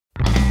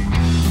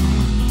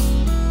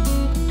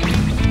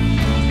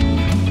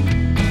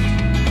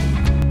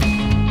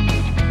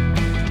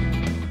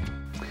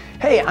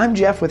Hey, I'm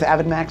Jeff with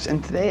AvidMax,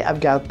 and today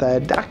I've got the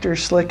Dr.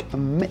 Slick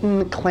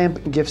Mitten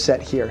Clamp gift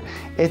set here.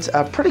 It's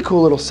a pretty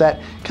cool little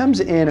set. Comes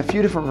in a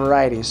few different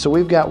varieties. So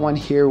we've got one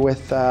here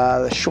with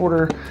the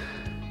shorter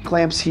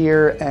clamps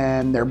here,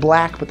 and they're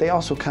black, but they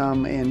also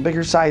come in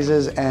bigger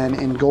sizes and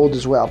in gold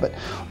as well. But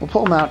we'll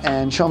pull them out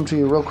and show them to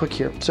you real quick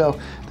here. So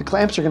the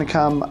clamps are going to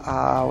come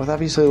with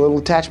obviously a little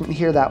attachment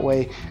here, that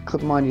way clip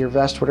them onto your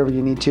vest, whatever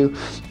you need to.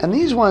 And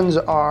these ones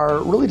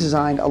are really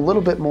designed a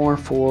little bit more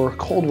for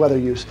cold weather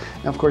use.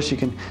 Now of course you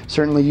can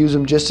certainly use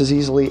them just as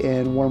easily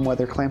in warm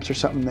weather. Clamps are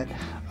something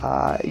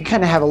that you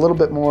kind of have a little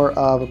bit more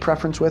of a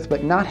preference with,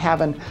 but not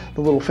having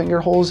the little finger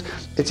holes,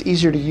 it's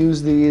easier to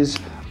use these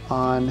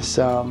on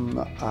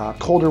some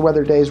colder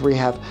weather days where you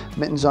have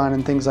mittens on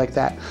and things like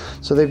that.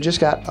 So they've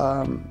just got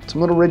some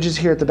little ridges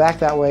here at the back,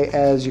 that way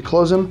as you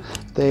close them,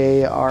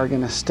 they are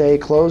going to stay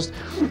closed.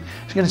 You're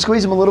going to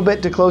squeeze them a little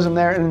bit to close them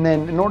there, and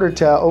then in order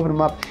to open them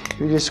up,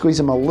 you just squeeze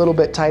them a little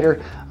bit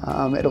tighter.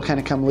 It'll kind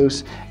of come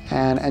loose,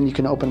 and you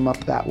can open them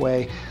up that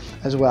way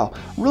as well.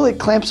 Really,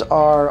 clamps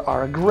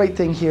are a great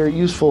thing here,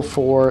 useful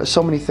for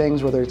so many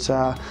things, whether it's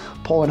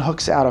pulling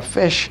hooks out of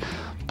fish,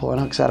 pulling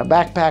hooks out of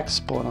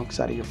backpacks, pulling hooks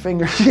out of your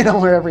fingers, you know,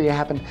 wherever you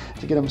happen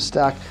to get them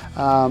stuck.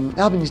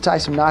 Helping you tie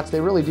some knots. They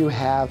really do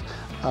have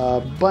a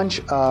bunch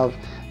of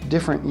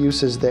different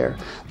uses there.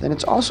 Then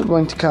it's also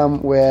going to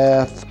come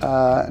with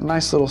a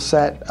nice little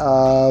set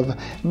of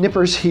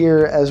nippers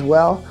here as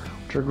well,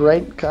 which are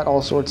great. Cut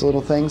all sorts of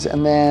little things.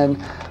 And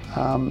then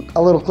a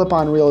little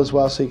clip-on reel as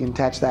well, so you can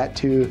attach that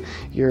to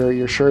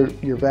your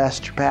shirt, your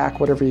vest, your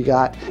pack, whatever you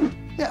got.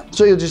 Yeah,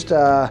 so you'll just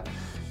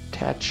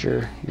attach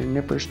your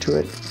nippers to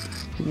it,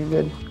 and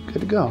you're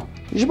good to go.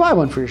 You should buy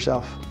one for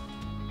yourself.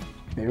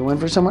 Maybe one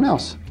for someone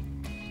else.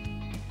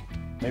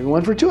 Maybe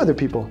one for 2 other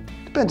people.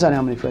 Depends on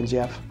how many friends you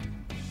have.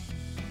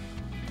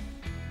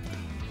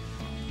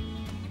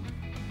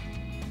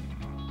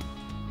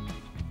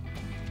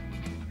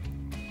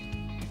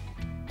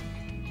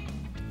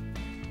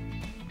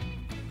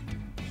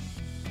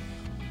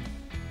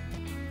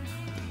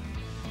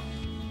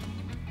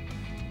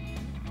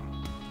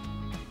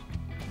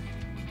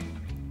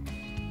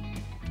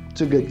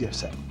 It's a good gift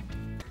set.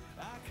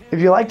 If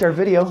you liked our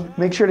video,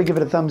 make sure to give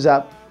it a thumbs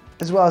up,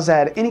 as well as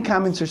add any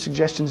comments or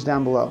suggestions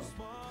down below.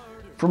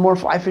 For more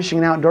fly fishing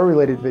and outdoor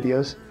related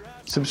videos,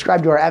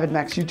 subscribe to our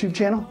AvidMax YouTube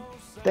channel.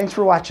 Thanks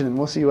for watching, and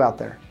we'll see you out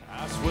there.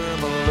 I swear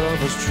my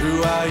love is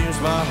true. I use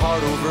my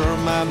heart over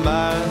my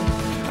mind.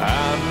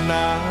 I'm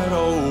not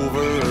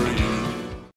over